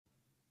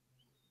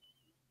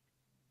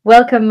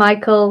Welcome,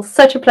 Michael.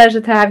 Such a pleasure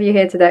to have you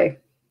here today.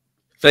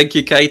 Thank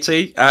you,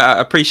 Katie. I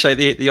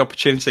appreciate the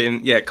opportunity,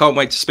 and yeah, can't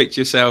wait to speak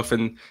to yourself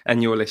and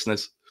your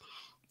listeners.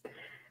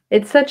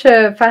 It's such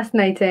a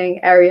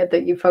fascinating area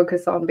that you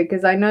focus on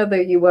because I know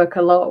that you work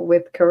a lot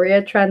with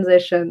career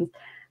transitions,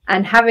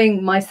 and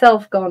having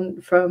myself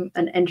gone from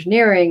an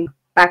engineering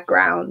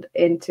background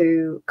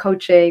into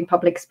coaching,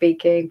 public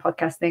speaking,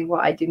 podcasting,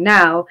 what I do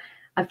now,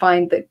 I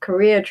find that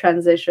career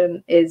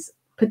transition is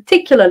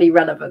particularly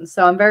relevant.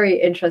 So I'm very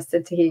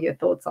interested to hear your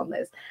thoughts on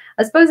this.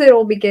 I suppose it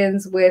all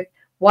begins with,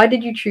 why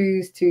did you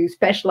choose to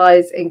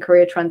specialize in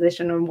career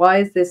transition, and why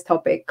is this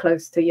topic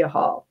close to your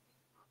heart?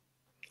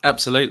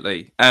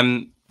 Absolutely. I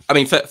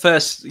mean,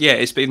 first, yeah,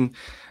 it's been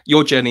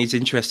your journey is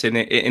interesting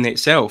in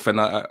itself, and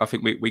I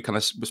think we kind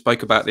of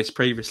spoke about this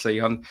previously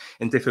on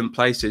in different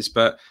places.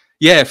 But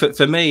yeah,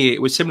 for me,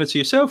 it was similar to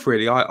yourself.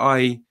 Really,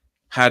 I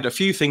had a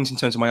few things in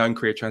terms of my own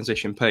career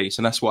transition piece,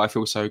 and that's what I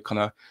feel so kind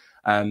of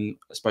I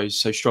suppose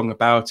so strong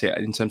about it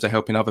in terms of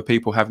helping other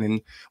people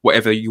having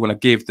whatever you want to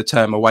give the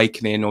term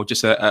awakening, or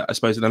just I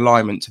suppose an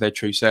alignment to their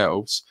true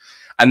selves.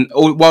 And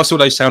whilst all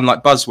those sound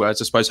like buzzwords,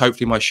 I suppose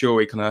hopefully my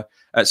story kind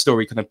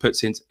of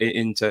puts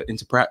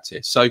into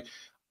practice. So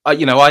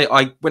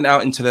I went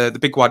out into the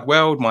big wide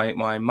world.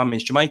 My mum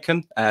is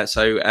Jamaican,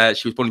 so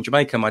she was born in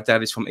Jamaica. My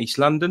dad is from East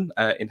London,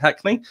 in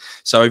Hackney,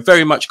 so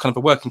very much kind of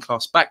a working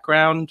class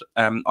background.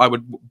 I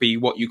would be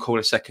what you call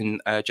a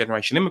second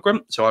generation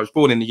immigrant. So I was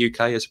born in the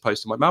UK as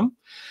opposed to my mum,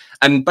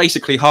 and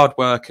basically hard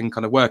work and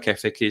kind of work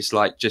ethic is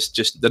like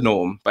just the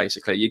norm.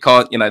 Basically, you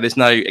can't, there's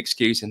no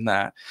excuse in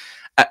that.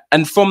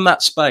 And from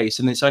that space,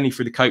 and it's only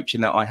through the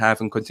coaching that I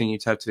have and continue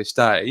to have to this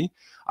day,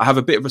 I have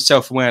a bit of a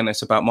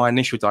self-awareness about my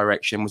initial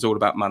direction was all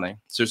about money.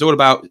 So it's all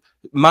about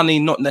money,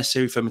 not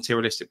necessarily for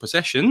materialistic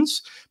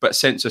possessions, but a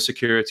sense of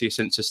security, a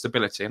sense of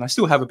stability. And I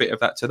still have a bit of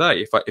that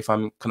today, if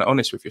I'm kind of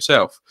honest with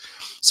yourself.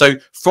 So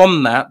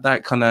from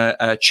that kind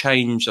of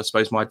changed, I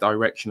suppose, my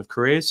direction of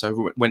career.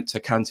 So I went to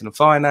accounting and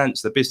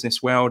finance, the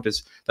business world,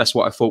 as that's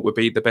what I thought would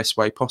be the best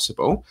way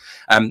possible.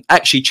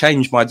 Actually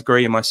changed my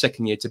degree in my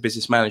second year to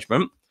business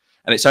management.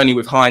 And it's only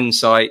with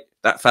hindsight,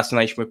 that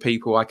fascination with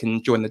people, I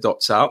can join the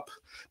dots up.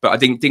 But I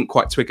didn't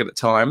quite twig at the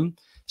time.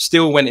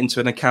 Still went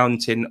into an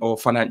accounting or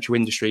financial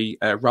industry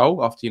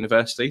role after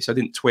university. So I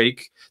didn't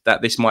twig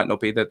that this might not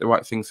be the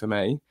right thing for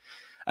me.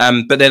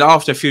 But then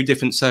after a few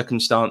different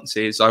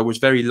circumstances, I was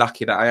very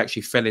lucky that I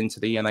actually fell into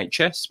the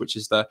NHS, which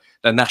is the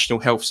National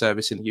Health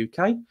Service in the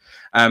UK.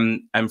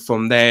 And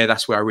from there,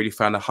 that's where I really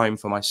found a home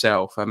for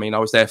myself. I mean, I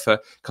was there for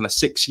kind of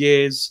 6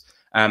 years.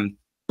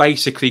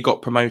 Basically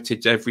got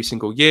promoted every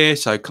single year.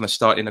 So kind of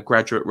started in a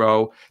graduate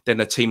role, then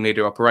a team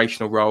leader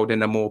operational role,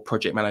 then a more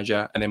project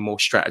manager, and then more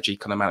strategy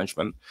kind of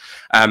management.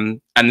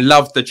 And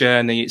loved the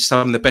journey. It's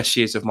some of the best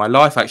years of my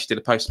life. I actually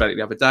did a post about it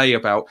the other day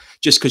about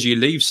just because you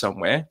leave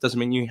somewhere doesn't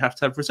mean you have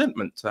to have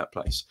resentment to that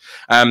place.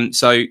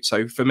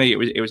 So for me,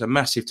 it was a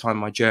massive time in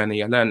my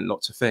journey. I learned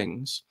lots of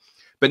things.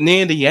 But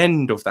near the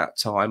end of that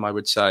time, I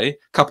would say, a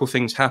couple of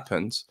things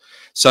happened.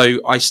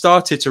 So I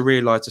started to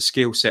realize the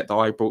skill set that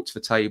I brought to the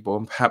table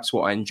and perhaps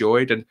what I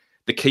enjoyed. And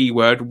the key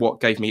word, what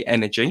gave me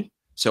energy.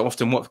 So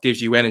often what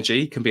gives you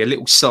energy can be a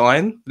little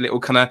sign,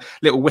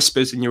 little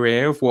whispers in your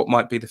ear of what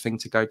might be the thing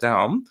to go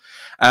down.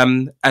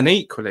 And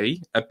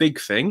equally, a big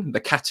thing, the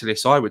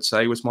catalyst, I would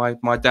say, was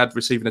my dad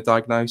receiving a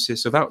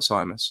diagnosis of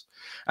Alzheimer's.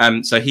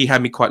 So he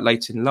had me quite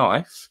late in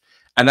life.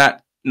 And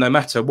that, no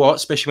matter what,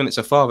 especially when it's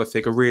a father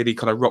figure, really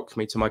kind of rocked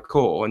me to my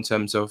core in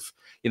terms of,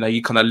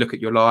 you kind of look at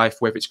your life,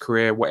 whether it's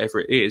career, whatever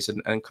it is,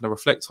 and kind of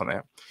reflect on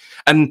it.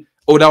 And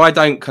although I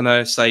don't kind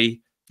of say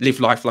live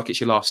life like it's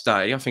your last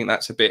day, I think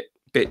that's a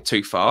bit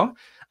too far.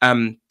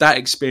 That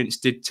experience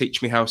did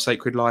teach me how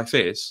sacred life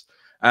is.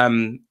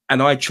 And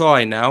I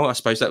try now, I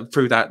suppose, that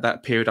through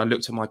that period, I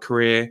looked at my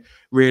career,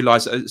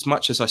 realized that as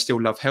much as I still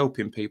love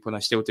helping people, and I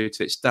still do to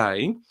this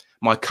day,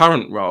 my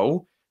current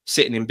role,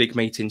 sitting in big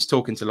meetings,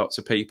 talking to lots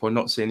of people, and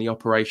not seeing the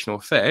operational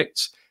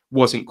effects,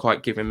 wasn't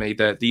quite giving me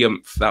the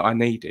oomph that I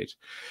needed.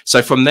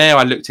 So from there,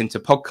 I looked into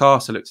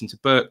podcasts, I looked into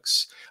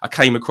books. I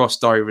came across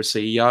Diary of a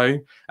CEO,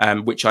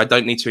 which I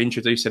don't need to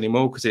introduce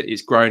anymore because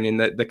it's grown in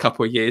the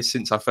couple of years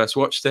since I first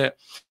watched it.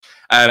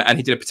 And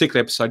he did a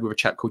particular episode with a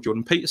chap called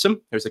Jordan Peterson,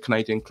 who's a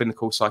Canadian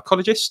clinical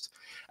psychologist.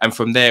 And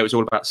from there, it was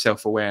all about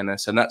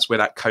self-awareness. And that's where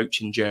that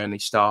coaching journey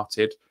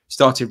started.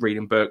 Started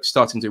reading books,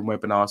 started doing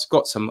webinars,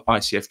 got some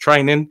ICF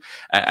training,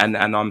 and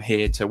I'm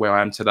here to where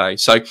I am today.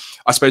 So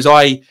I suppose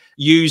I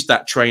used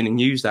that training,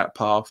 used that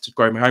path to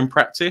grow my own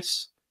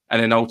practice and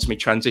then ultimately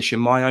transition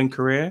my own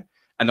career.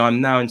 And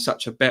I'm now in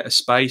such a better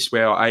space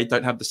where I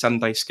don't have the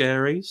Sunday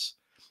scaries.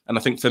 And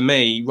I think for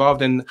me, rather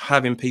than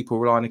having people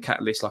rely on a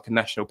catalyst like a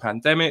national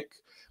pandemic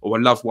or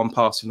a loved one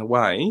passing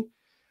away,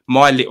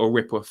 my little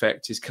ripple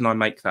effect is, can I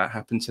make that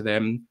happen to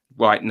them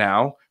right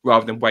now,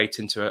 rather than wait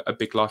into a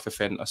big life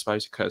event, I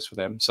suppose, occurs for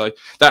them. So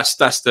that's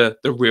the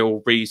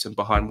real reason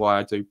behind why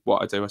I do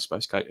what I do, I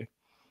suppose, Katie.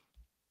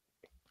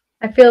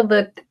 I feel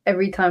that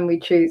every time we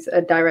choose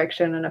a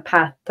direction and a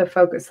path to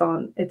focus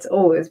on, it's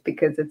always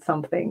because it's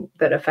something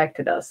that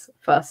affected us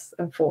first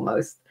and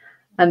foremost.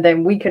 and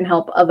then we can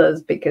help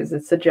others because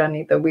it's a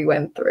journey that we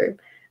went through.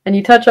 And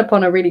you touch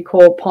upon a really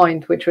core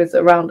point, which was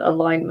around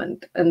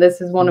alignment. And this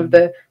is one of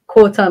the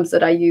core terms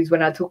that I use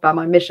when I talk about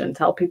my mission, to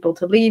help people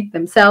to lead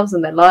themselves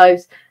and their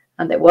lives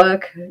and their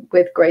work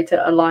with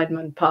greater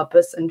alignment,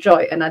 purpose, and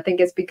joy. And I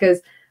think it's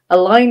because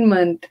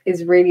alignment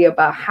is really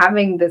about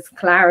having this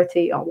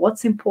clarity on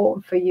what's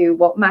important for you,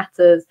 what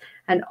matters,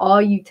 and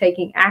are you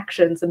taking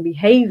actions and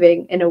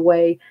behaving in a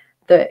way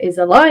that is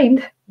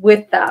aligned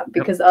with that?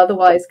 Because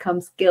otherwise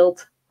comes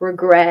guilt,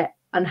 regret,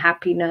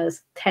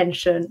 unhappiness,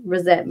 tension,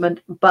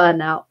 resentment,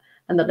 burnout,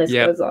 and the list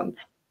goes on.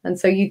 And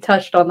so you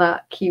touched on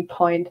that key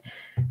point.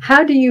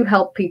 How do you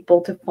help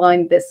people to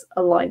find this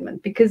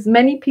alignment? Because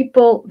many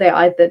people, they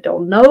either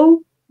don't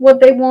know what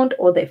they want,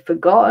 or they've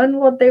forgotten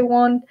what they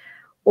want,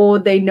 or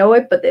they know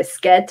it, but they're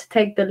scared to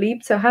take the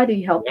leap. So how do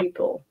you help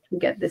people to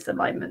get this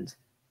alignment?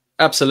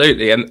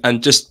 Absolutely,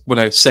 and just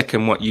want to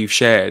second what you've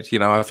shared. You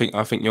know, I think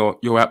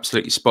you're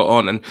absolutely spot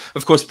on. And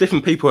of course,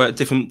 different people are at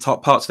different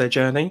parts of their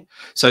journey.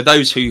 So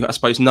those who, I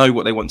suppose, know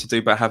what they want to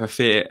do but have a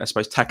fear, I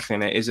suppose,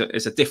 tackling it is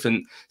a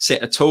different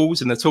set of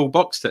tools in the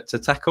toolbox to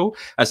tackle,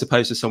 as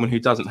opposed to someone who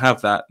doesn't have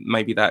that,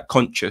 maybe that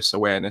conscious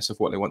awareness of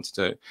what they want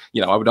to do.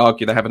 You know, I would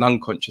argue they have an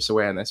unconscious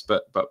awareness,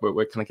 but we're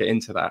going to get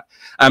into that.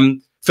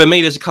 For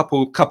me, there's a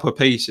couple of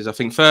pieces. I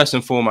think first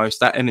and foremost,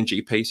 that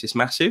energy piece is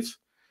massive.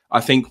 I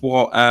think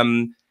what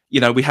you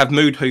know, we have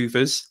mood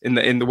hoovers in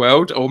the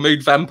world, or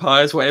mood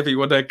vampires, whatever you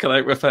want to kind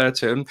of refer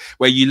to them,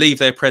 where you leave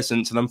their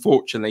presence and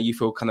unfortunately you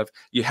feel kind of,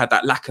 you had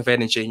that lack of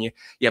energy and you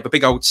have a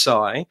big old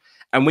sigh.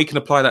 And we can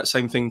apply that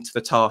same thing to the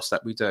tasks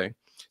that we do.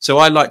 So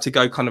I like to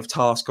go kind of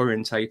task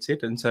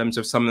orientated in terms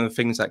of some of the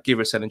things that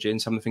give us energy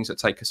and some of the things that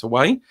take us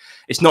away.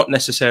 It's not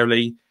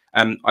necessarily,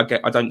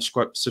 I don't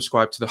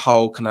subscribe to the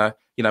whole kind of,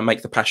 you know,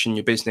 make the passion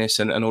your business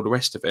and all the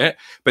rest of it.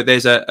 But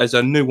there's a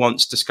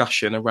nuanced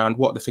discussion around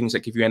what are the things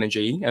that give you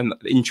energy and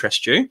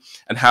interest you,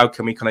 and how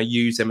can we kind of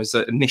use them as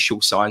the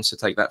initial signs to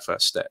take that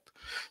first step.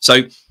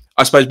 So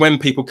I suppose when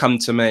people come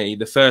to me,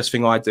 the first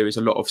thing I do is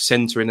a lot of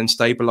centering and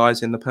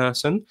stabilizing the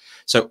person.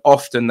 So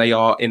often they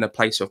are in a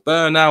place of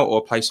burnout or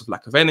a place of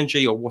lack of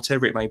energy or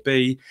whatever it may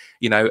be.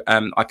 You know,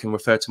 I can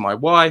refer to my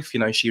wife. You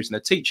know, she was in a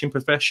teaching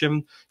profession,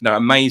 you know,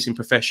 amazing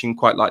profession,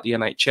 quite like the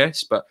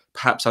NHS, but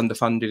perhaps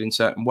underfunded in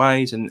certain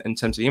ways and in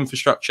terms of the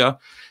infrastructure.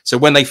 So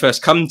when they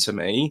first come to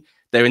me,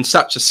 they're in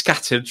such a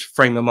scattered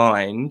frame of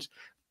mind.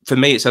 For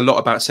me, it's a lot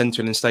about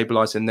centering and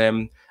stabilizing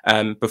them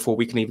before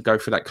we can even go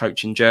through that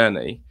coaching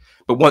journey.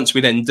 But once we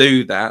then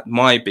do that,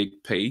 my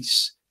big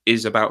piece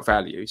is about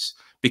values,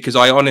 because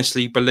I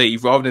honestly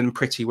believe, rather than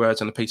pretty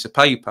words on a piece of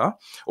paper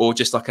or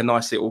just like a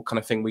nice little kind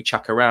of thing we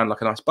chuck around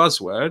like a nice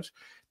buzzword,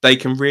 they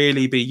can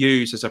really be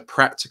used as a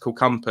practical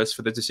compass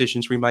for the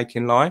decisions we make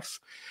in life.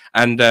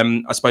 And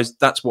I suppose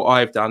that's what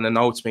I've done, and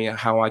ultimately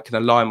how I can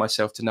align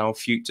myself to now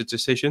future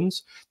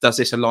decisions. Does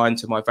this align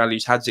to my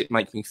values? How does it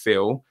make me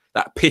feel?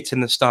 That pit in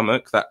the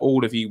stomach that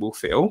all of you will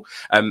feel,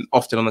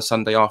 often on a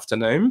Sunday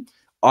afternoon.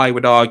 I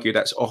would argue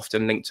that's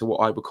often linked to what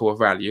I would call a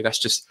value. That's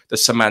just the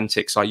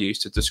semantics I use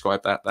to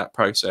describe that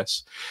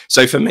process.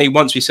 So for me,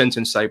 once we center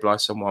and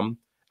stabilize someone,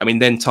 I mean,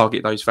 then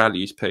target those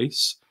values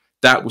piece,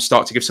 that will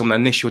start to give someone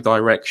an initial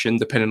direction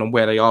depending on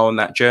where they are on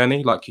that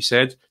journey. Like you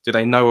said, do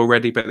they know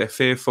already, but they're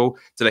fearful?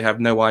 Do they have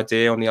no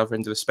idea on the other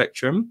end of the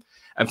spectrum?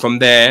 And from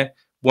there,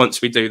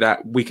 once we do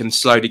that, we can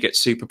slowly get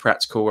super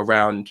practical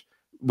around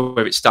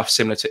whether it's stuff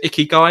similar to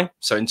Ikigai.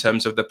 So in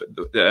terms of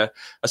the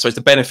I suppose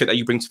the benefit that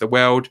you bring to the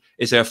world,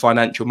 is there a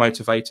financial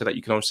motivator that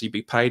you can obviously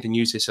be paid and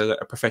use this as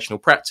a professional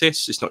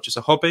practice? It's not just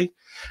a hobby.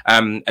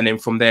 And then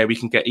from there, we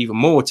can get even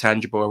more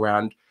tangible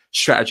around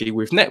strategy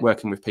with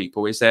networking with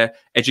people. Is there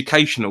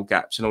educational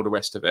gaps and all the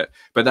rest of it?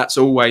 But that's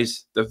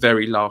always the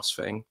very last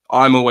thing.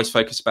 I'm always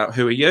focused about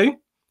who are you?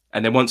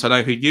 And then once I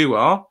know who you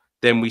are,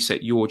 then we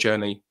set your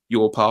journey,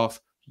 your path,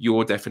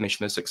 your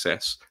definition of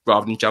success,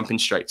 rather than jumping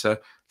straight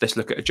to let's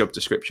look at a job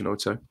description or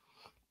two.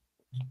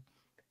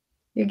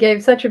 You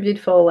gave such a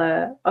beautiful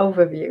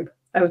overview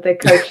of the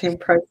coaching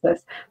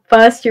process.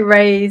 First, you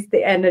raise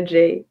the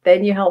energy,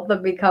 then you help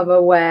them become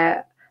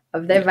aware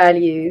of their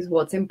values,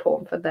 what's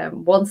important for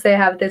them. Once they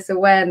have this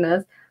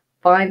awareness,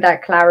 find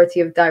that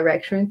clarity of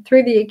direction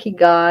through the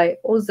Ikigai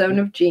or Zone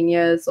of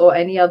Genius or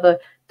any other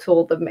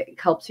tool that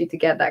helps you to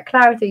get that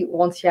clarity.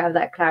 Once you have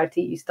that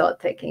clarity, you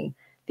start taking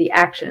the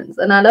actions.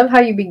 And I love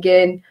how you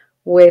begin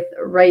with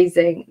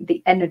raising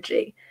the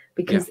energy,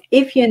 because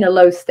if you're in a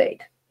low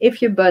state,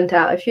 if you're burnt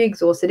out, if you're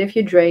exhausted, if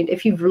you're drained,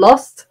 if you've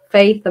lost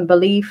faith and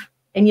belief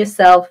in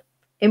yourself,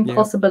 in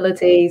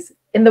possibilities,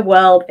 in the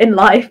world, in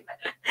life,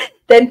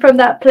 then from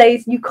that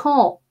place, you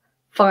can't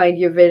find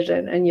your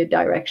vision and your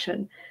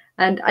direction.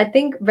 And I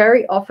think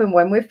very often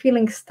when we're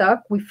feeling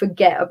stuck, we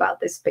forget about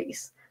this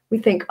piece. We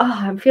think, oh,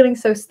 I'm feeling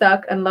so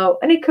stuck and low.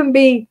 And it can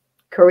be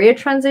career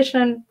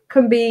transition,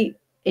 can be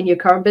in your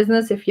current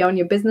business. If you own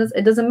your business,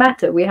 it doesn't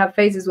matter. We have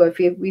phases where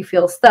we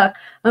feel stuck,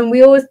 and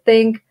we always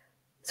think,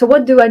 so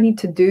what do I need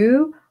to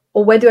do?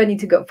 Or where do I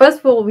need to go? First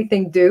of all, we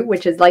think do,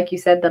 which is, like you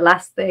said, the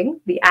last thing.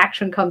 The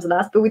action comes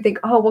last, but we think,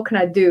 oh, what can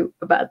I do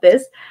about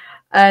this?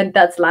 and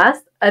that's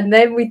last. And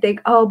then we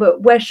think, oh,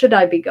 but where should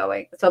I be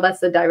going? So that's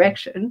the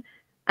direction.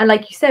 And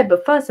like you said,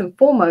 but first and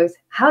foremost,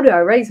 how do I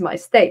raise my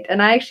state?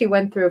 And I actually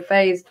went through a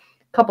phase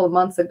a couple of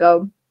months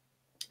ago,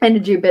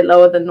 energy a bit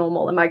lower than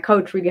normal, and my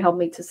coach really helped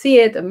me to see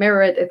it and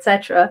mirror it,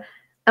 etc.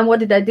 And what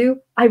did I do?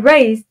 I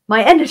raised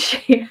my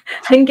energy.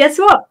 And guess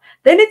what?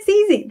 Then it's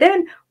easy.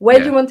 Then where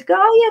do you want to go?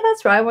 Oh, yeah,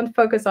 that's right. I want to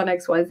focus on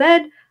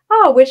XYZ.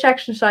 Oh, which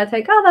action should I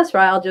take? Oh, that's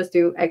right. I'll just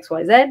do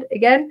XYZ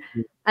again.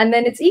 And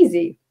then it's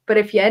easy. But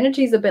if your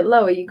energy is a bit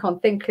lower, you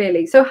can't think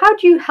clearly. So how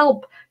do you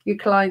help your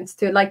clients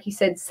to, like you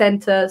said,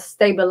 center,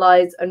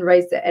 stabilize, and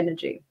raise their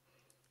energy?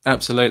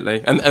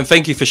 Absolutely, and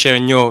thank you for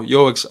sharing your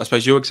I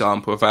suppose your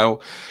example of how,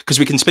 because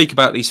we can speak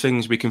about these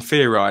things, we can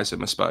theorize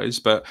them, I suppose,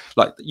 but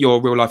like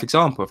your real life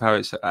example of how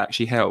it's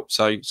actually helped.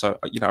 So you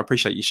know, I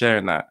appreciate you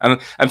sharing that.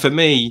 And for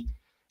me,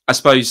 I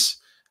suppose,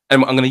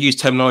 and I'm going to use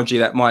terminology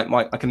that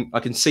I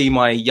can see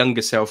my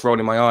younger self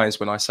rolling my eyes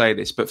when I say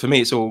this, but for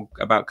me, it's all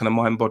about kind of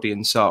mind, body,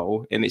 and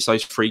soul, and it's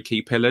those three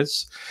key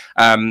pillars.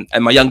 And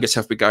my younger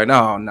self would be going,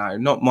 "Oh no,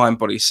 not mind,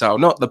 body, soul,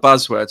 not the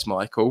buzzwords,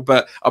 Michael."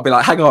 But I'll be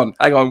like, "Hang on,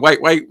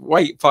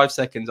 wait, 5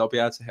 seconds, I'll be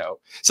able to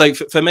help." So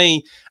for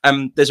me,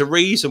 there's a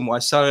reason why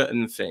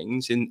certain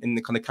things in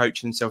the kind of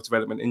coaching and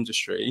self-development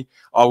industry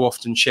are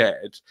often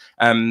shared.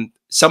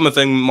 Some of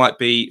them might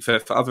be for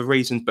other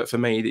reasons, but for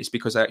me, it's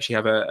because they actually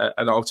have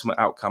an ultimate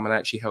outcome and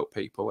actually help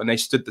people. And they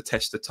stood the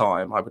test of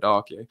time, I would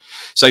argue.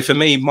 So for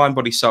me, mind,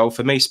 body, soul,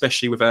 for me,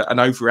 especially with an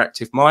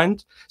overactive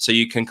mind, so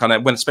you can kind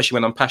of, especially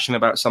when I'm passionate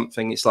about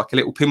something, it's like a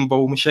little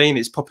pinball machine,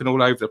 it's popping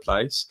all over the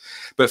place.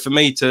 But for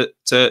me to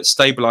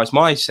stabilize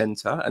my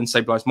center and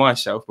stabilize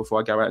myself before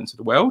I go out into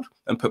the world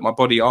and put my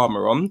body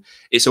armor on,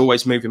 it's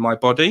always moving my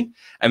body.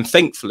 And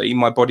thankfully,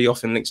 my body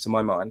often links to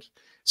my mind.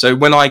 So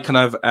when I kind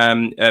of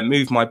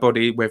move my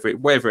body,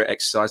 whether it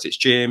exercise, it's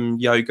gym,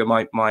 yoga.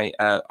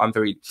 I'm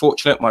very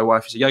fortunate. My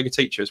wife is a yoga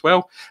teacher as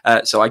well,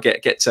 so I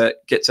get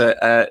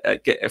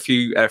a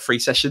few free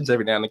sessions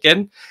every now and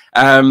again.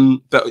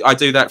 But I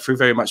do that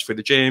very much through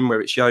the gym, where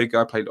it's yoga.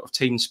 I play a lot of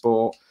team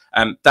sport.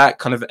 That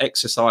kind of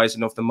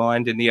exercising of the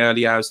mind in the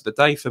early hours of the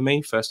day for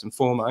me, first and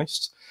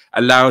foremost,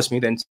 allows me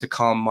then to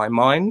calm my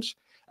mind.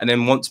 And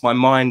then once my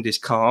mind is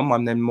calm,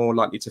 I'm then more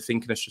likely to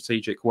think in a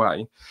strategic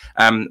way.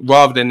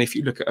 Rather than if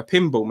you look at a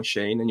pinball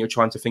machine and you're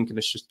trying to think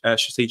in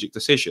strategic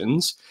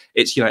decisions,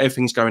 it's, you know,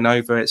 everything's going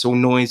over, it's all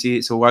noisy,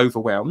 it's all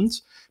overwhelmed.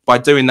 By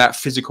doing that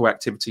physical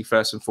activity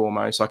first and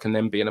foremost, I can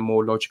then be in a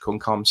more logical and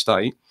calm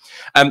state.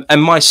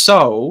 And my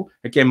soul,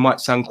 again,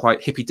 might sound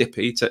quite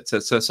hippy-dippy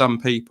to some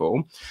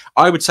people.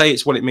 I would say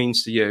it's what it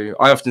means to you.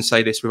 I often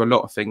say this with a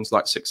lot of things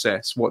like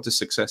success. What does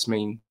success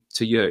mean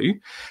to you?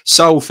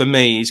 Soul for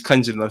me is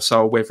cleansing the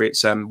soul, whether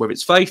it's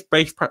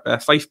faith-based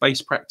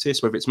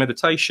practice, whether it's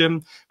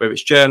meditation, whether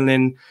it's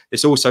journaling.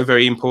 It's also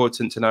very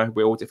important to know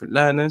we're all different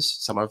learners.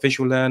 Some are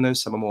visual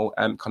learners, some are more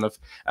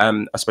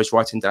I suppose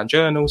writing down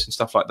journals and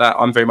stuff like that.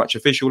 I'm very much a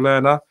visual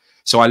learner,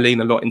 so I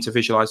lean a lot into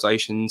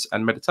visualizations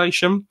and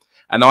meditation.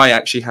 And I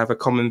actually have a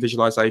common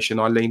visualization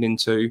I lean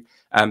into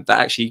that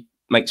actually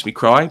makes me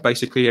cry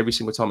basically every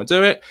single time I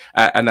do it,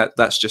 and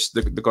that's just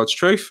the God's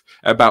truth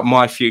about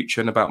my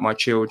future and about my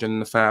children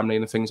and the family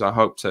and the things I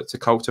hope to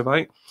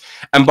cultivate.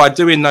 And by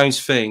doing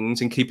those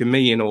things and keeping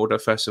me in order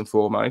first and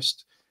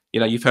foremost, you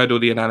know, you've heard all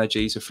the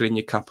analogies of filling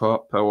your cup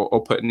up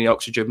or putting the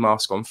oxygen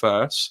mask on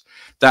first.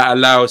 That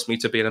allows me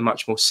to be in a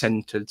much more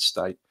centered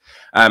state,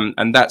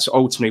 and that's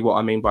ultimately what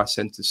I mean by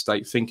centered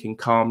state: thinking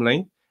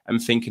calmly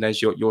and thinking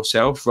as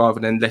yourself,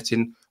 rather than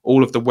letting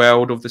all of the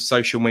world, of the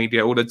social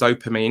media, all the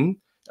dopamine,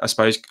 I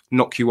suppose,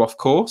 knock you off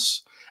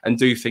course and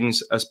do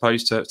things as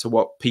opposed to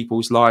what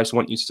people's lives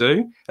want you to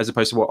do, as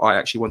opposed to what I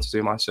actually want to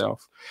do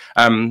myself.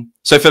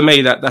 So for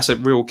me, that's a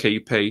real key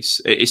piece.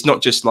 It's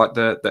not just like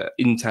the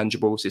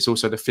intangibles, it's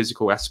also the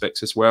physical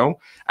aspects as well.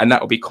 And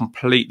that will be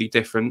completely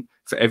different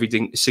for every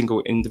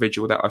single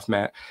individual that I've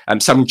met.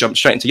 Some jump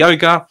straight into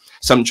yoga,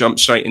 some jump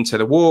straight into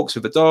the walks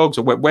with the dogs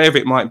or wherever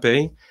it might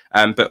be,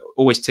 but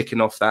always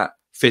ticking off that,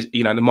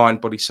 you know, the mind,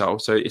 body, soul.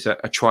 So it's a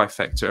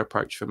trifecta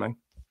approach for me.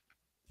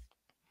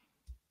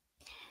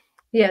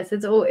 Yes,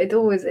 it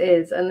always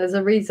is. And there's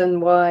a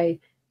reason why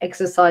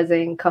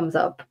exercising comes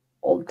up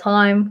all the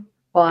time,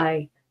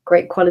 why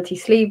great quality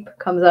sleep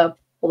comes up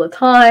all the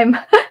time.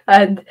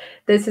 And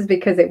this is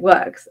because it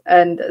works.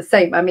 And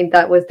same, I mean,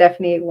 that was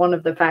definitely one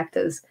of the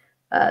factors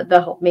that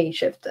helped me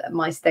shift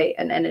my state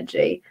and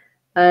energy.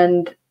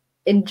 And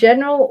in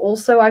general,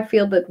 also, I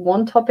feel that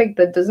one topic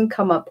that doesn't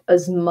come up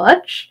as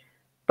much,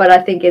 but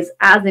I think is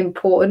as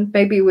important,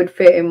 maybe it would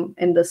fit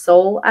in the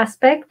soul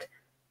aspect,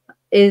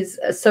 is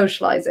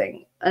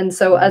socializing. And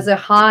so as a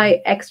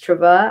high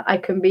extrovert, I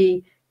can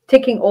be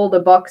ticking all the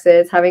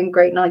boxes, having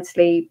great night's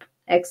sleep,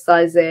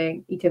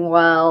 exercising, eating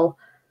well,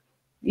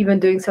 even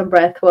doing some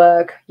breath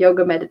work,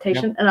 yoga,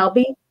 meditation, and I'll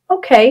be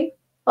okay.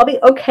 I'll be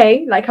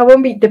okay. Like, I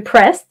won't be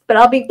depressed, but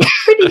I'll be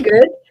pretty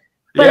good,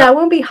 but I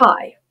won't be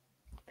high.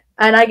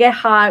 And I get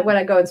high when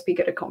I go and speak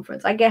at a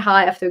conference. I get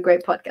high after a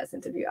great podcast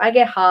interview. I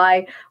get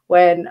high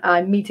when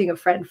I'm meeting a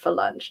friend for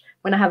lunch,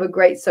 when I have a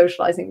great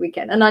socializing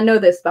weekend. And I know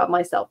this about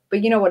myself,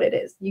 but you know what it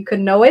is. You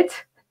can know it,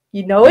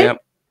 you know it,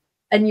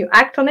 and you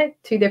act on it,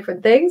 two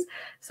different things.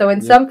 So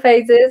in some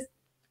phases,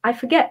 I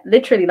forget,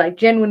 literally, like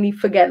genuinely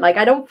forget. Like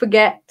I don't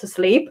forget to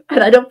sleep,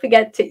 and I don't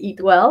forget to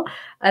eat well,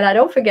 and I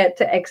don't forget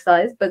to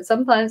exercise, but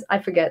sometimes I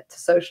forget to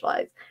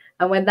socialize.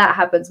 And when that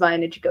happens, my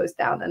energy goes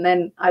down, and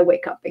then I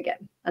wake up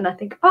again. And I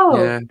think,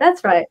 oh,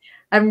 that's right.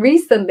 And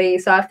recently,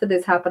 so after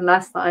this happened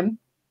last time,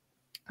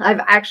 I've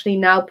actually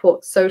now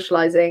put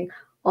socializing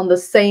on the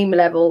same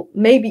level,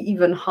 maybe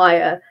even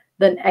higher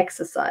than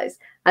exercise.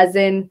 As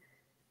in,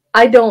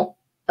 I don't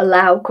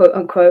allow, quote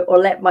unquote, or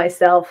let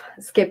myself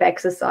skip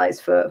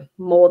exercise for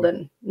more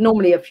than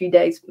normally a few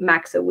days,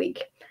 max a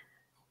week.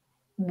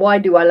 Why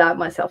do I allow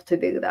myself to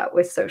do that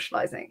with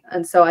socializing?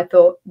 And so I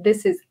thought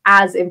this is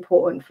as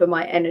important for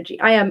my energy.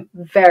 I am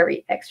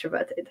very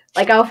extroverted.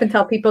 Like I often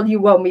tell people, you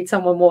won't meet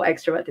someone more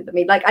extroverted than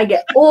me. Like I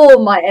get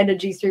all my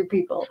energy through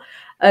people.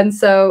 And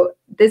so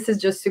this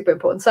is just super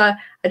important. So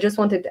I just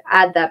wanted to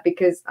add that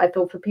because I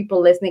thought for people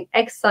listening,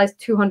 exercise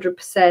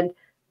 200%,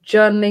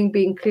 journaling,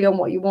 being clear on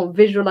what you want,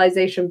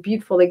 visualization,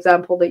 beautiful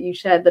example that you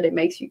shared that it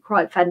makes you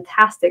cry,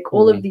 fantastic.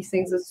 All of these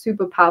things are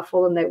super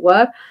powerful and they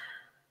work.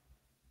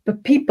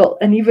 But people,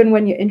 and even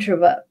when you're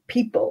introvert,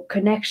 people,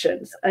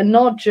 connections, and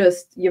not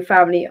just your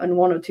family and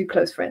one or two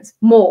close friends,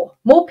 more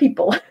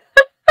people.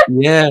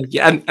 Yeah.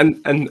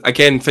 And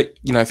again,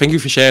 you know, thank you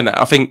for sharing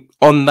that. I think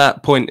on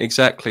that point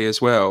exactly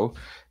as well,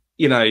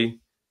 you know,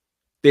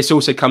 this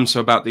also comes to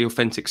about the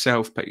authentic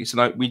self piece.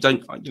 And we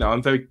don't, you know,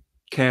 I'm very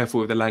careful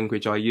with the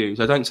language I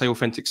use. I don't say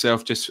authentic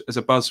self just as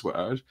a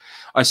buzzword.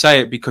 I say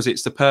it because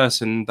it's the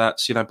person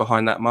that's, you know,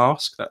 behind that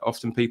mask that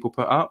often people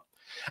put up.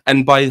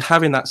 And by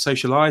having that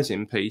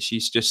socializing piece you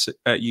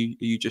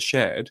just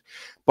shared,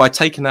 by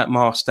taking that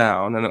mask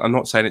down, and I'm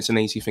not saying it's an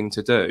easy thing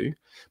to do,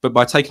 but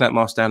by taking that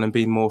mask down and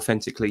being more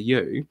authentically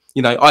you, I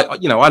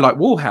like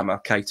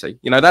Warhammer, Katie.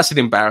 You know, that's an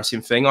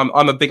embarrassing thing.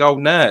 I'm a big old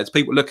nerd.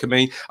 People look at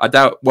me. I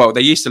doubt. Well,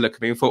 they used to look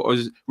at me and thought I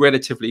was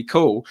relatively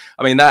cool.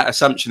 I mean, that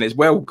assumption is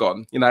well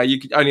gone. You know, you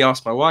could only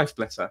ask my wife,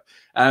 bless her.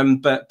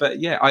 But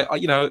yeah,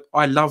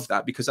 I love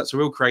that because that's a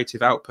real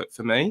creative output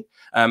for me.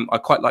 I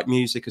quite like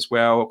music as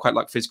well. I quite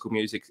like physical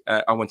music.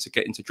 I want to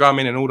get into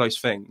drumming and all those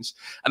things,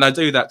 and I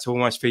do that to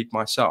almost feed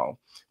my soul.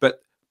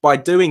 But by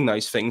doing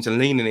those things and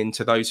leaning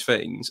into those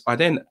things, I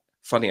then,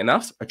 funny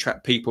enough,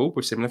 attract people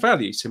with similar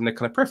values, similar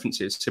kind of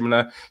preferences,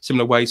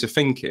 similar ways of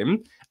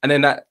thinking. And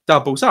then that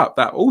doubles up.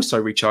 That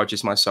also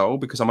recharges my soul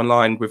because I'm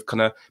aligned with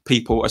kind of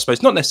people, I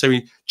suppose, not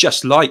necessarily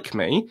just like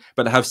me,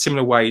 but have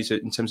similar ways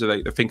in terms of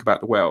they think about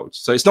the world.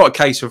 So it's not a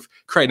case of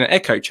creating an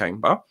echo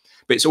chamber,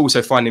 but it's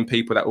also finding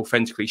people that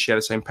authentically share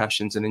the same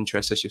passions and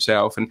interests as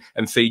yourself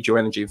and feed your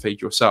energy and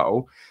feed your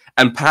soul.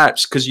 And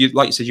perhaps because you,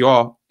 like you said, you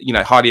are, you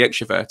know, highly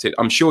extroverted,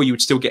 I'm sure you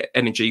would still get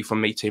energy from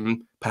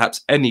meeting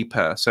perhaps any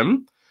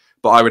person.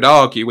 But I would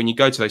argue when you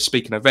go to those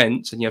speaking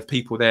events and you have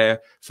people there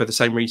for the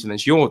same reason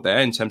as you're there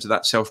in terms of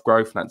that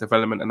self-growth and that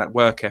development and that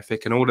work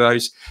ethic and all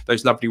of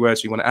those lovely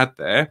words we want to add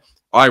there,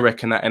 I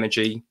reckon that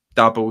energy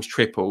doubles,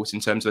 triples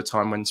in terms of the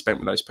time when spent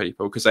with those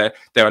people because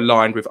they're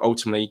aligned with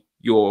ultimately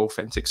your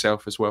authentic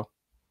self as well.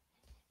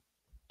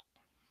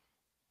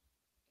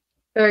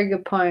 Very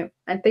good point.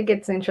 I think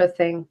it's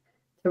interesting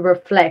to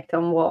reflect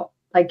on what,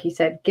 like you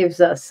said,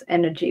 gives us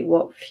energy,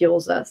 what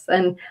fuels us.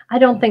 And I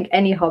don't think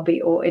any hobby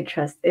or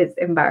interest is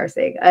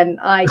embarrassing. And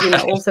I,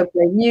 also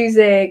play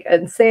music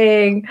and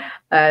sing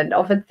and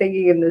often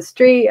singing in the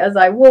street as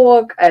I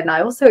walk. And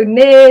I also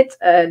knit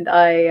and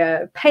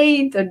I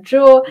paint and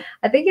draw.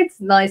 I think it's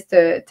nice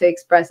to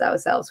express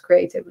ourselves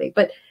creatively.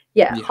 But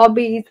yeah,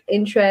 hobbies,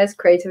 interests,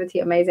 creativity,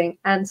 amazing,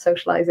 and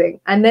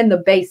socializing. And then the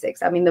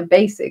basics. I mean, the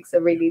basics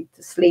are really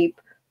to sleep,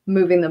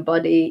 moving the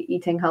body,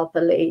 eating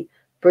healthily,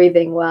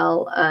 breathing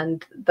well,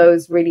 and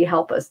those really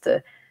help us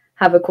to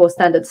have a core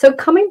standard. So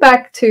coming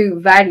back to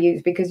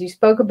values, because you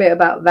spoke a bit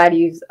about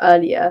values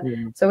earlier.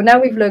 So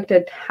now we've looked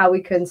at how we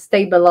can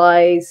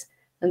stabilize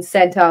and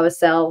center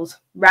ourselves,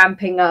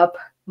 ramping up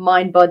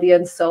mind, body,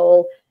 and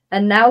soul.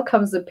 And now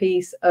comes the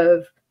piece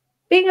of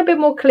being a bit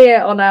more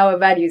clear on our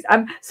values.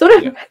 I'm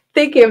sort of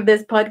thinking of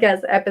this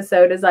podcast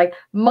episode as like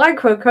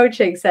micro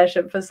coaching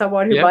session for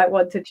someone who might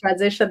want to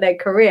transition their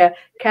career.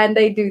 Can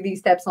they do these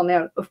steps on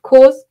their own? Of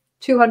course,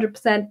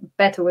 200%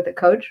 better with a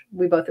coach.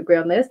 We both agree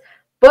on this,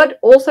 but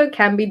also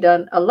can be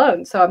done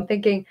alone. So I'm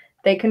thinking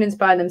they can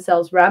inspire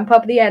themselves, ramp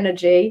up the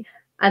energy,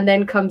 and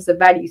then comes the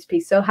values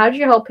piece. So how do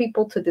you help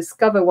people to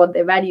discover what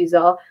their values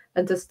are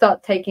and to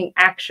start taking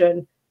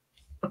action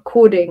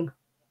according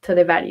to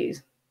their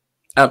values?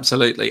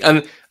 Absolutely.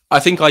 And I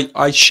think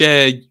I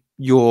share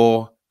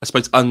your, I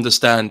suppose,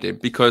 understanding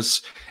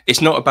because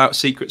it's not about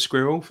secret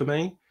squirrel for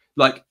me.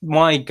 Like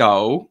my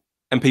goal,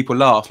 and people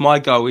laugh, my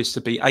goal is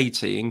to be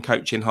 80 and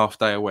coaching half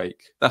day a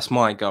week. That's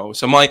my goal.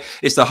 So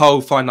it's the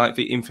whole finite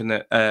v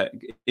infinite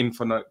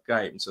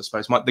games, I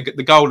suppose.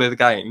 The goal of the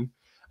game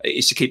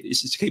It's to keep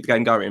the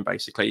game going,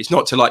 basically. It's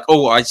not to like,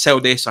 oh, I sell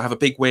this, I have a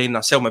big win,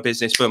 I sell my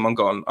business, boom, I'm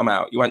gone, I'm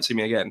out. You won't see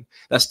me again.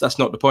 That's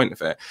not the point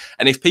of it.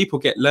 And if people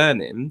get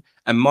learning,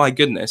 and my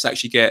goodness,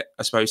 actually get,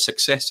 I suppose,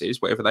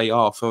 successes, whatever they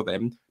are for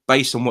them,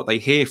 based on what they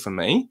hear from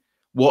me,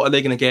 what are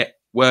they going to get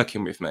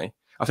working with me?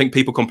 I think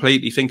people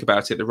completely think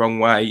about it the wrong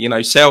way. You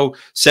know, sell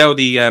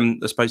the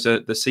I suppose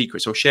the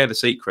secrets, or share the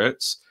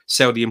secrets,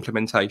 sell the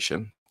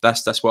implementation.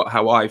 That's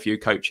how I view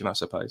coaching, I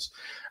suppose.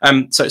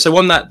 So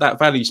on that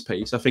values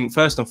piece, I think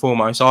first and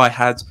foremost, I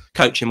had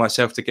coaching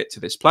myself to get to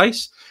this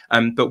place.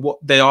 But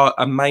there are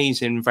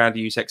amazing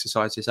values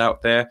exercises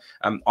out there.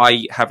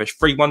 I have a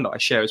free one that I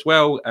share as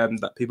well,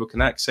 that people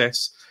can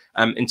access,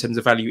 in terms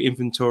of value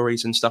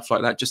inventories and stuff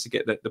like that, just to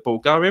get the ball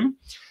going.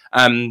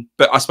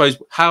 But I suppose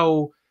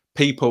how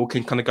people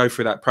can kind of go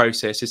through that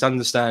process is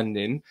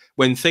understanding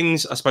when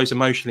things, I suppose,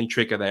 emotionally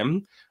trigger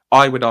them.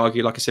 I would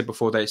argue, like I said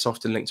before, that it's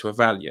often linked to a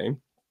value.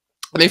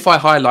 And if I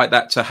highlight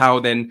that to how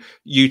then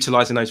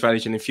utilizing those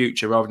values in the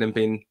future, rather than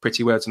being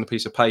pretty words on a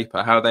piece of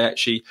paper, how they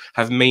actually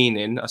have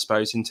meaning, I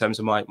suppose, in terms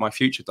of my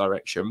future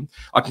direction,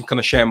 I can kind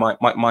of share my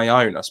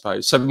own, I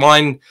suppose. So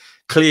mine,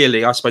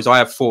 clearly, I suppose I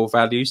have 4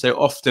 values. They're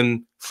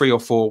often 3 or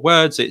 4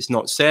 words. It's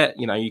not set.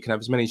 You know, you can have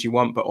as many as you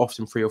want, but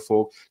often 3 or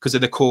 4 because they're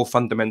the core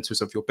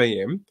fundamentals of your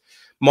being.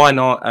 Mine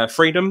are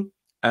freedom,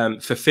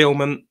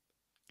 fulfillment,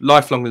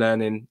 lifelong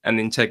learning, and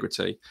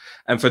integrity.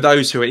 And for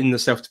those who are in the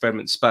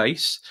self-development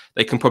space,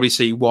 they can probably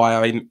see why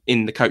I'm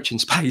in the coaching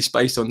space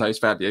based on those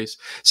values.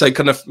 So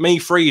kind of me,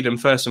 freedom,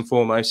 first and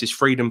foremost, is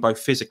freedom both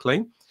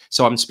physically.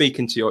 So I'm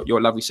speaking to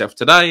your lovely self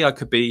today. I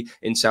could be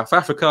in South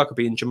Africa, I could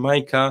be in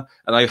Jamaica,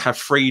 and I have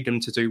freedom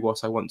to do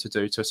what I want to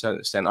do to a certain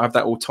extent. I have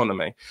that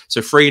autonomy.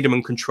 So freedom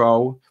and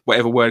control,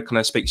 whatever word kind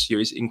of speaks to you,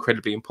 is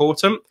incredibly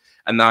important.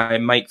 And I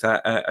make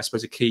that, I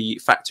suppose, a key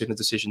factor in the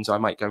decisions I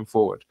make going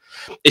forward.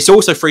 It's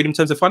also freedom in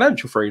terms of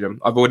financial freedom.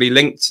 I've already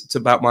linked to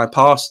about my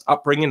past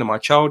upbringing and my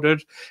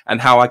childhood,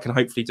 and how I can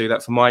hopefully do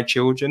that for my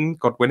children,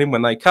 God willing,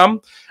 when they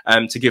come,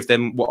 to give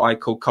them what I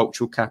call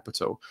cultural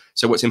capital.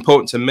 So what's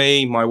important to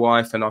me, my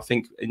wife, and I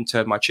think in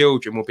turn my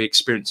children, will be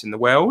experiencing the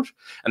world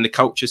and the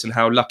cultures, and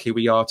how lucky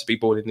we are to be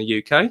born in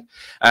the UK,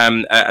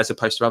 as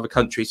opposed to other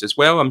countries as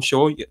well, I'm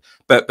sure.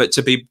 But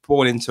to be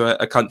born into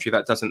a country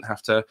that doesn't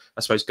have to,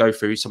 I suppose, go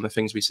through some of the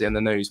things we see in the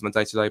news on a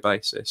day-to-day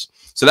basis.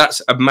 So that's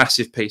a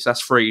massive piece.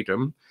 That's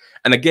freedom.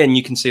 And again,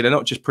 you can see they're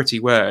not just pretty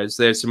words.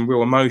 There's some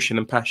real emotion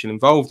and passion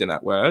involved in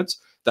that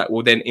words that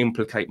will then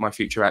implicate my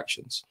future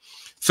actions.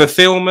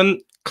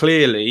 Fulfillment,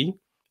 clearly,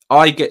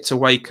 I get to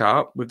wake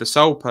up with the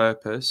sole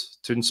purpose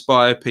to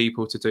inspire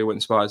people to do what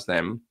inspires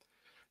them.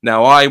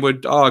 Now, I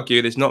would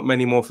argue there's not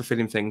many more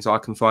fulfilling things I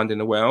can find in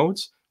the world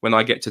when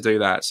I get to do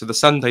that. So the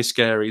Sunday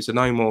scaries are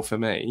no more for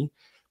me,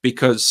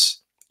 because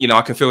you know,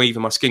 I can feel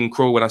even my skin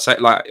crawl when I say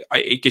it. Like,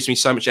 it gives me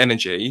so much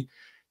energy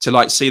to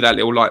like see that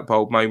little light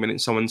bulb moment in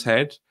someone's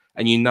head,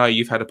 and you know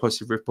you've had a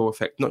positive ripple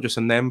effect, not just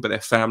on them, but their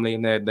family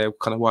and their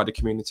kind of wider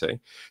community.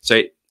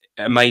 So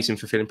amazing,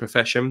 fulfilling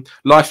profession.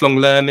 Lifelong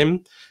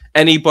learning.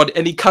 Any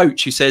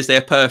coach who says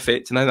they're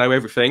perfect and they know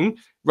everything,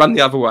 run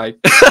the other way.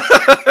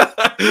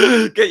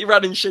 Get your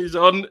running shoes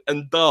on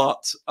and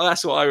dart.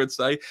 That's what I would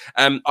say.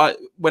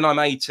 When I'm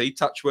 80,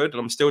 touch wood, and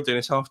I'm still doing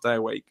this half day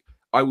a week,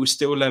 I will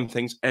still learn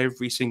things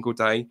every single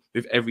day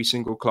with every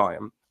single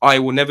client. I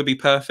will never be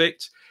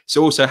perfect. It's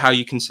also how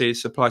you can see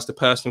this applies to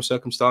personal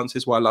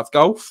circumstances. Why I love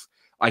golf.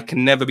 I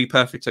can never be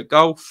perfect at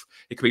golf.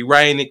 It could be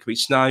rain, it could be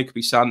snow, it could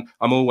be sun.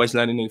 I'm always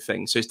learning new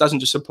things. So it doesn't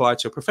just apply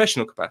to a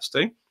professional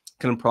capacity, it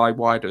can apply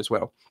wider as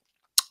well.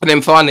 And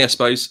then finally, I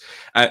suppose,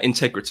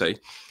 integrity.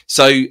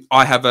 So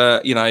I have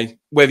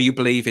whether you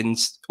believe in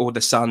all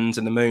the suns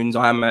and the moons,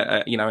 I am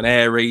an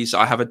Aries.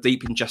 I have a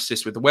deep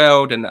injustice with the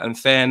world and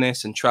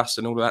fairness and trust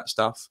and all of that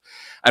stuff.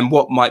 And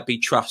what might be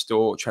trust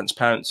or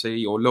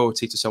transparency or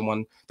loyalty to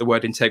someone, the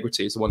word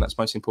integrity is the one that's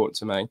most important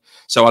to me.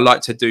 So I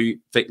like to do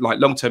like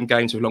long-term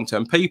games with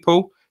long-term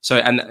people. So,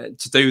 and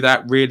to do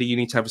that, really, you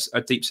need to have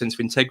a deep sense of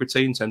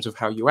integrity in terms of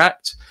how you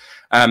act.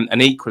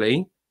 And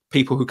equally,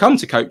 people who come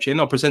to coaching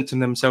are presenting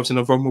themselves in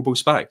a vulnerable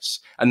space,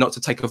 and not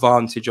to take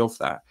advantage of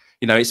that.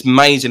 You know, it's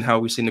amazing how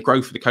we've seen the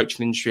growth of the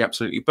coaching industry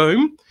absolutely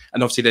boom.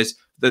 And obviously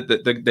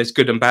there's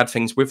good and bad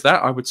things with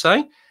that, I would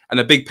say. And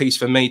a big piece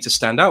for me to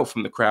stand out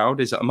from the crowd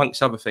is that,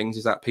 amongst other things,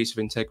 is that piece of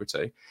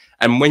integrity.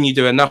 And when you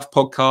do enough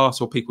podcasts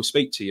or people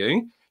speak to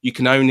you, you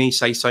can only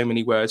say so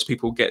many words.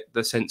 People get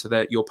the sense of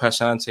your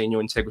personality and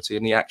your integrity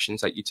and the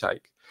actions that you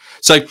take.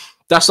 So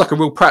that's like a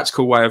real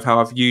practical way of how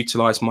I've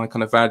utilized my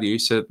kind of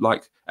values to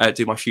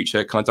do my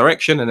future kind of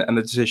direction and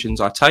the decisions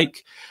I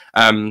take.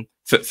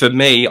 For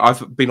me,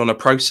 I've been on a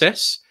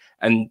process,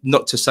 and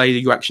not to say that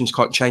your actions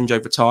can't change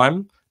over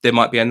time. There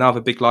might be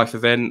another big life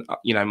event,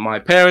 you know, my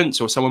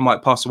parents or someone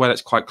might pass away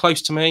that's quite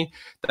close to me.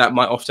 That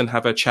might often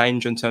have a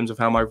change in terms of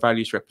how my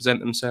values represent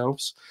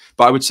themselves.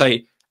 But I would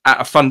say at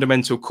a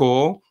fundamental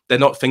core, they're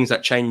not things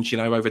that change, you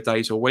know, over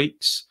days or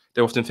weeks.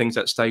 They're often things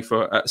that stay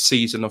for a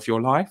season of your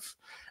life.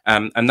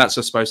 And that's,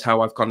 I suppose, how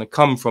I've kind of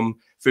come from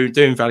through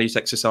doing values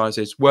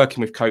exercises,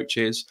 working with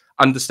coaches,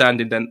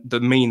 understanding then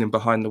the meaning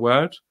behind the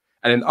word,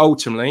 and then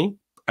ultimately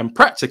And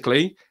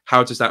practically,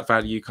 how does that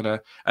value kind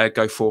of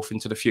go forth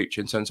into the future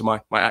in terms of my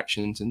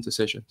actions and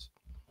decisions?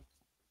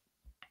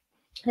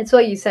 It's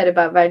what you said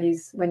about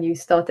values when you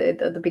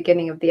started at the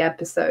beginning of the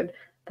episode,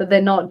 that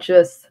they're not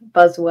just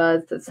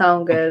buzzwords that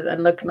sound good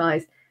and look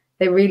nice.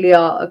 They really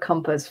are a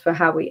compass for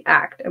how we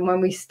act. And when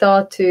we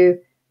start to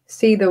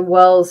see the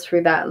world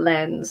through that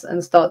lens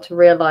and start to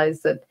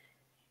realize that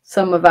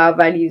some of our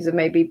values are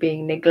maybe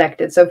being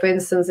neglected. So for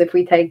instance, if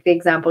we take the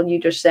example you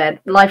just said,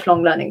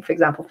 lifelong learning, for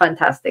example,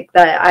 fantastic.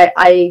 That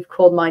I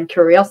called mine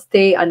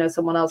curiosity. I know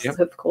someone else Yep.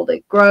 have called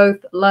it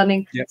growth,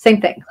 learning, Yep.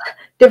 same thing.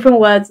 Different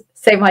words,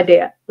 same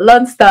idea.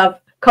 Learn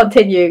stuff,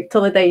 continue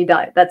till the day you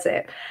die. That's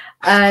it.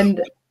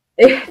 And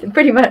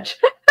pretty much.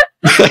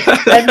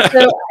 And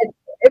so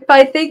if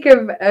I think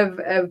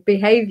of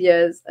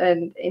behaviors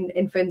and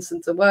in, for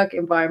instance, a work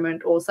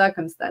environment or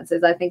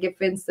circumstances, I think if,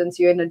 for instance,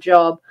 you're in a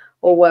job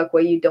or work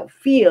where you don't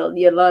feel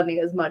you're learning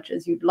as much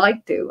as you'd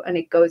like to, and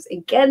it goes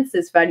against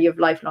this value of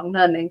lifelong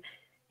learning,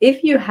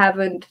 if you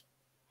haven't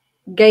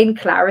gained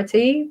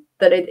clarity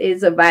that it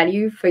is a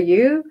value for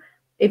you,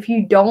 if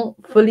you don't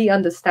fully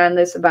understand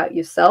this about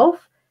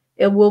yourself,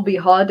 it will be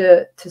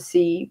harder to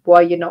see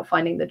why you're not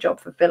finding the job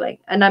fulfilling.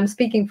 And I'm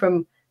speaking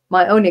from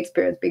my own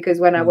experience, because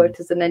when I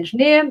worked as an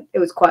engineer, it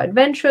was quite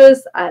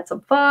adventurous. I had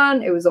some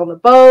fun. It was on the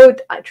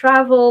boat. I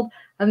traveled.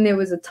 And there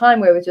was a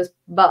time where it was just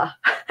bah.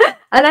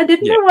 And I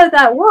didn't know what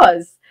that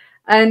was.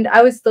 And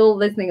I was still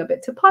listening a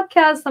bit to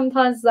podcasts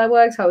sometimes as I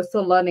worked. So I was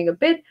still learning a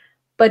bit,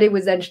 but it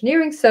was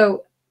engineering.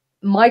 So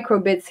micro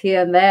bits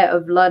here and there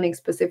of learning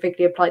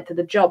specifically applied to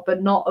the job,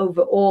 but not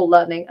overall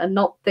learning, and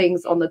not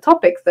things on the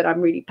topics that I'm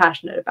really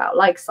passionate about,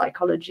 like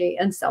psychology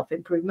and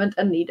self-improvement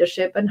and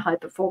leadership and high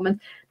performance,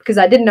 because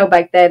I didn't know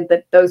back then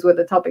that those were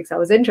the topics I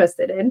was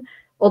interested in.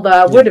 Although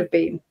I would have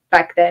been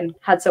back then,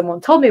 had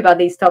someone told me about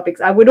these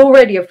topics, I would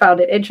already have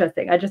found it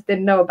interesting. I just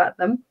didn't know about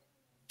them.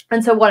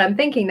 And so what I'm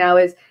thinking now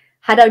is,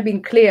 had I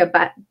been clear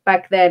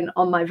back then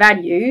on my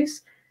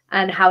values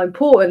and how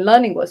important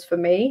learning was for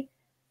me,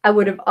 I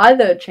would have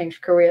either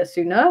changed career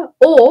sooner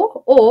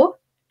or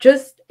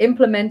just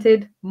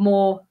implemented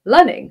more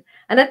learning.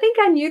 And I think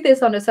I knew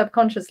this on a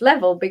subconscious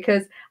level,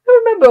 because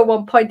I remember at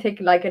one point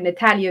taking like an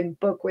Italian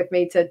book with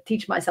me to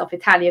teach myself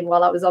Italian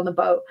while I was on the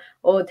boat,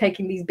 or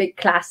taking these big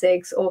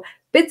classics or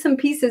bits and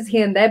pieces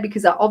here and there,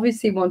 because I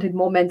obviously wanted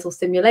more mental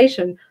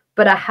stimulation,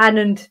 but I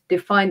hadn't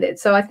defined it.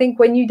 So I think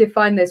when you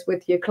define this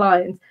with your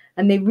clients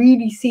and they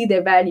really see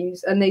their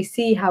values and they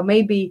see how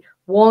maybe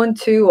one,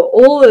 two,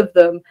 or all of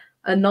them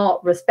are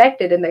not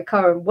respected in their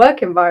current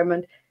work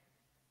environment,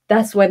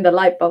 that's when the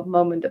light bulb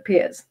moment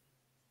appears.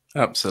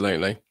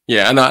 Absolutely.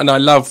 Yeah. And I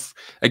love,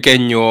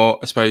 again,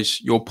 I suppose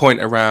your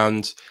point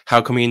around how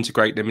can we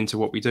integrate them into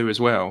what we do as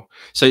well.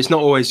 So it's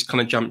not always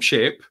kind of jump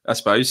ship, I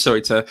suppose.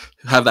 Sorry to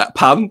have that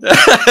pun,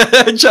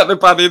 chuck the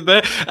pun in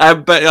there.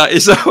 But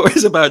it's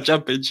always about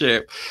jumping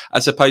ship. I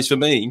suppose for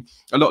me,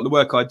 a lot of the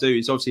work I do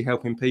is obviously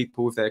helping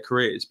people with their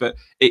careers, but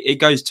it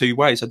goes two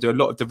ways. I do a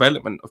lot of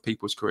development of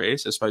people's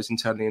careers, I suppose,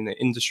 internally in the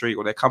industry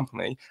or their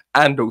company,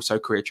 and also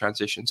career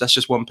transitions. That's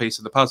just one piece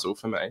of the puzzle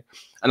for me.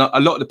 And a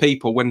lot of the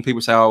people, when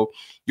people say, oh,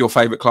 your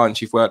favorite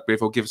clients you've worked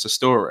with, or give us a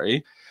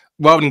story,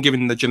 rather than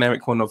giving the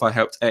generic one of I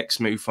helped X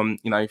move from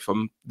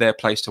their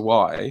place to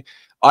Y,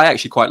 I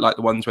actually quite like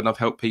the ones when I've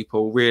helped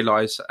people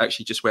realize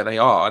actually just where they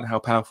are and how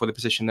powerful the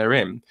position they're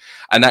in,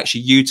 and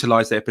actually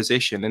utilize their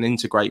position and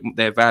integrate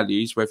their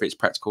values, whether it's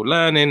practical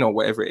learning or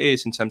whatever it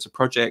is in terms of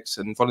projects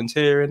and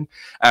volunteering,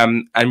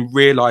 and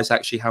realize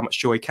actually how much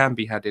joy can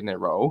be had in their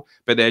role,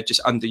 but they're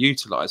just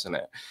underutilizing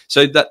it.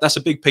 So that's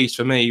a big piece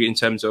for me in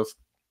terms of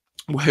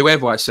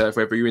whoever I serve,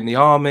 whether you're in the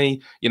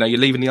army, you're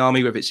leaving the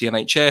army, whether it's the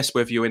NHS,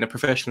 whether you're in a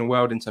professional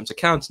world in terms of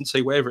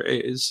accountancy, whatever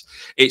it is,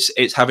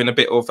 it's having a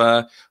bit of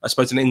I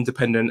suppose, an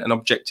independent and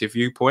objective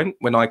viewpoint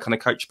when I kind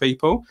of coach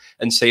people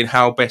and seeing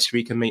how best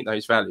we can meet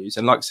those values.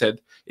 And like I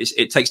said,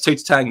 it takes two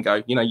to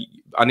tango.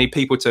 I need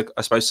people to,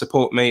 I suppose,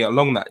 support me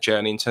along that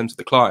journey in terms of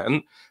the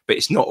client, but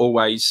it's not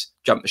always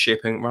jump the ship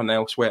and run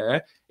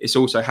elsewhere. It's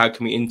also how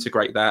can we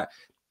integrate that,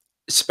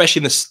 especially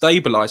in the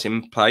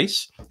stabilizing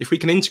place. If we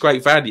can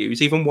integrate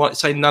values, even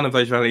say none of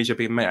those values are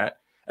being met,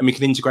 and we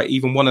can integrate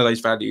even one of those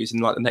values in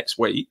like the next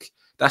week,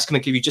 that's going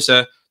to give you just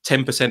a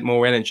 10%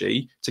 more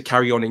energy to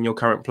carry on in your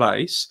current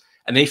place.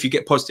 And if you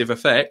get positive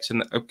effects,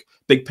 and a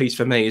big piece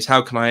for me is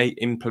how can I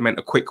implement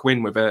a quick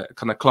win with a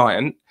kind of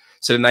client,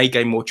 so then they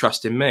gain more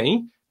trust in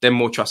me, then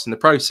more trust in the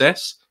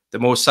process. The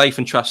more safe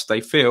and trust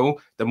they feel,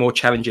 the more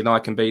challenging I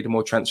can be, the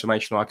more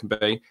transformational I can be.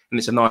 And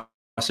it's a nice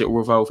little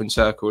revolving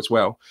circle as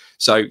well.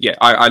 So yeah,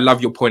 I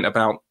love your point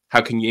about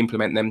how can you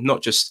implement them,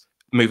 not just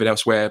moving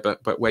elsewhere,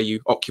 but where you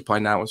occupy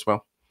now as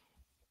well.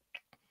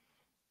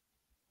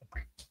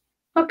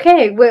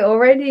 Okay, we're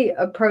already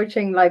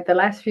approaching like the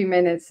last few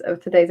minutes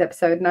of today's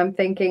episode, and I'm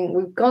thinking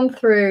we've gone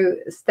through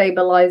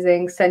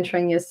stabilizing,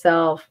 centering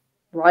yourself,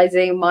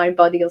 rising mind,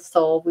 body, or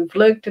soul. We've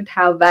looked at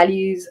how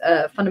values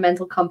a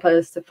fundamental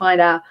compass to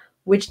find out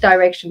which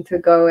direction to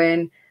go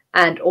in,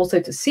 and also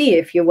to see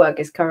if your work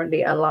is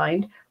currently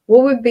aligned.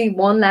 What would be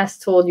one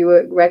last tool you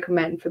would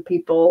recommend for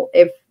people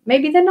if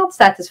maybe they're not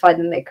satisfied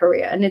in their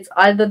career, and it's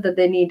either that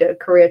they need a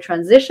career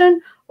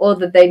transition or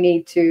that they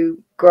need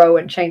to grow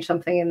and change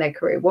something in their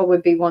career? What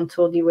would be one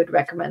tool you would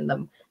recommend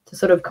them to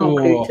sort of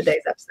conclude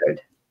today's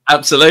episode?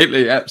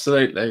 Absolutely,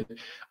 absolutely.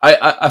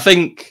 I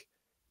think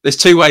there's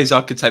two ways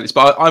I could take this,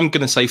 but I'm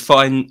going to say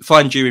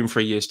find you in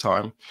 3 years'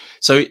 time.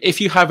 So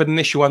if you have an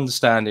initial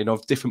understanding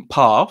of different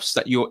paths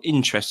that you're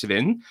interested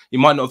in, you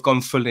might not have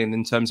gone full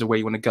in terms of where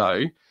you want to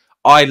go.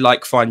 I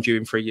like find you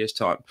in 3 years'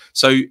 time.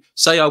 So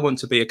say I want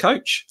to be a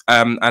coach,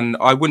 and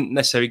I wouldn't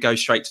necessarily go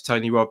straight to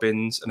Tony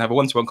Robbins and have a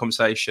one-to-one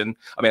conversation.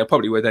 I mean, I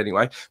probably would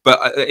anyway.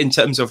 But in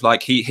terms of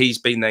like, he's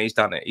been there, he's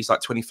done it. He's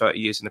like 20, 30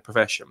 years in the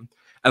profession.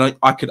 And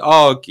I could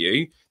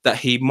argue that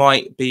he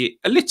might be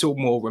a little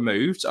more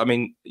removed, I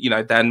mean, you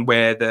know, than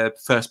where the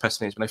first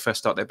person is when they first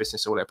start their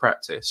business or their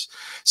practice.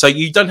 So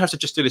you don't have to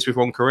just do this with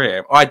one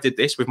career. I did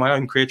this with my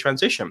own career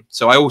transition.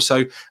 So I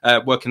also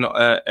work in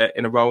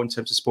a role in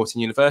terms of supporting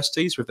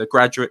universities with the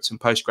graduates and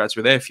postgrads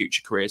with their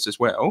future careers as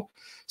well.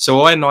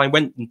 So I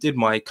went and did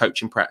my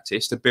coaching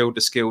practice to build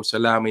the skills to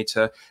allow me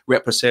to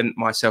represent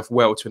myself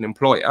well to an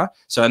employer.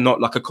 So I'm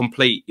not like a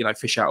complete, you know,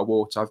 fish out of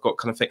water. I've got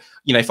kind of thing,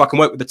 you know, if I can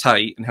work with the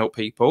Tate and help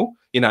people,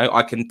 you know,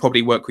 I can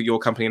probably work with your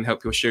company and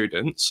help your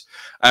students.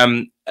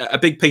 A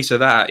big piece of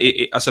that,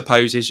 I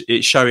suppose, is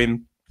it's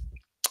showing.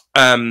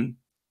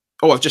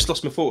 Oh, I've just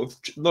lost my thought.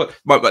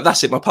 But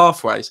that's it. My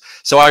pathways.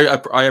 So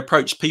I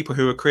approach people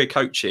who are career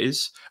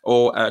coaches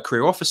or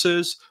career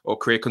officers or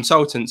career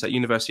consultants at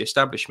university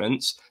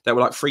establishments that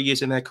were like 3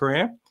 years in their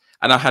career.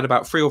 And I had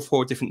about 3 or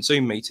 4 different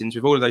Zoom meetings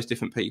with all of those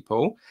different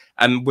people.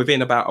 And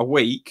within about a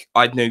week,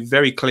 I knew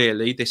very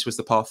clearly this was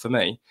the path for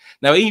me.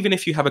 Now, even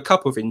if you have a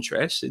couple of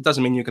interests, it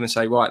doesn't mean you're going to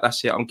say, right,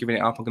 that's it, I'm giving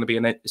it up. I'm going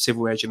to be a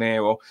civil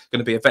engineer or going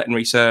to be a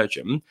veterinary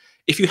surgeon.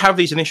 If you have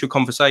these initial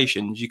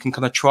conversations, you can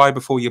kind of try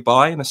before you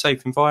buy in a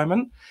safe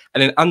environment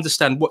and then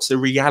understand what's the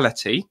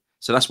reality.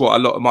 So that's what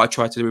a lot of my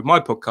try to do with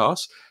my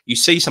podcast. You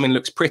see something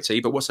looks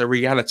pretty, but what's the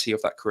reality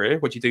of that career?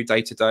 What do you do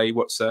day to day?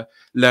 What's the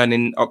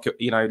learning,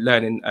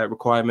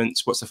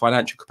 requirements? What's the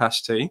financial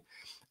capacity?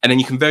 And then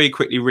you can very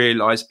quickly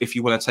realize if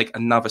you want to take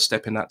another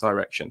step in that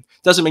direction.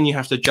 Doesn't mean you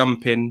have to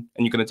jump in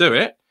and you're going to do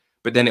it,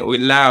 but then it will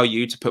allow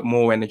you to put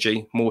more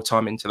energy, more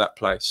time into that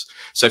place.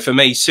 So for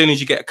me, as soon as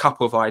you get a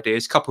couple of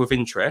ideas, couple of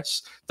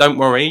interests, don't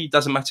worry. It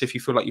doesn't matter if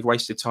you feel like you've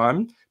wasted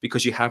time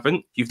because you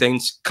haven't. You've then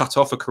cut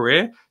off a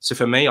career. So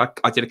for me,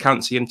 I did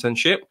accountancy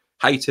internship,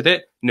 hated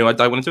it. No, I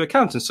don't want to do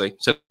accountancy.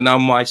 So now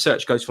my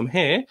search goes from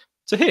here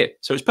to here.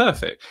 So it's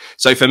perfect.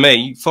 So for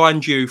me,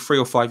 find you 3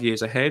 or 5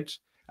 years ahead.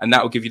 And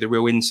that will give you the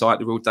real insight,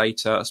 the real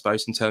data, I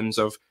suppose, in terms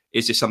of,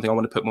 is this something I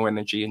want to put more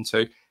energy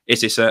into?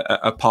 Is this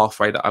a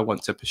pathway that I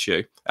want to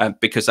pursue?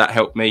 Because that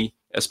helped me,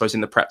 I suppose,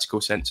 in the practical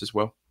sense as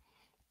well.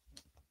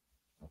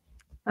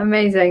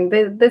 Amazing.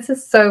 This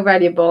is so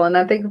valuable. And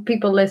I think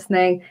people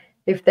listening,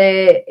 if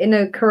they're in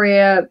a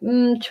career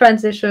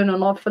transition or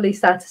not fully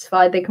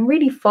satisfied, they can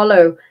really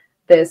follow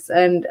this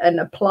and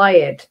apply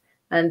it.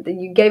 And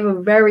you gave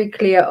a very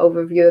clear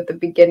overview at the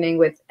beginning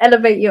with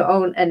elevate your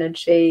own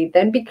energy,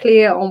 then be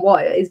clear on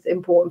what is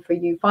important for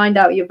you, find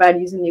out your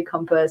values and your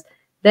compass,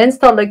 then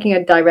start looking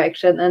at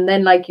direction. And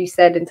then, like you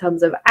said, in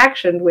terms of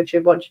action, which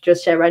is what you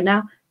just shared right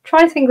now,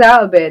 try things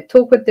out a bit,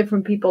 talk with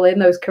different people in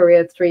those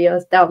careers 3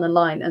 years down the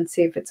line and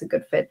see if it's a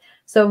good fit.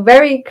 So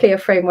very clear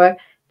framework.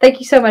 Thank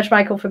you so much,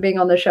 Michael, for being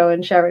on the show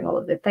and sharing all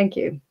of it. Thank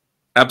you.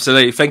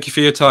 Absolutely. Thank you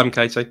for your time,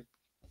 Katie.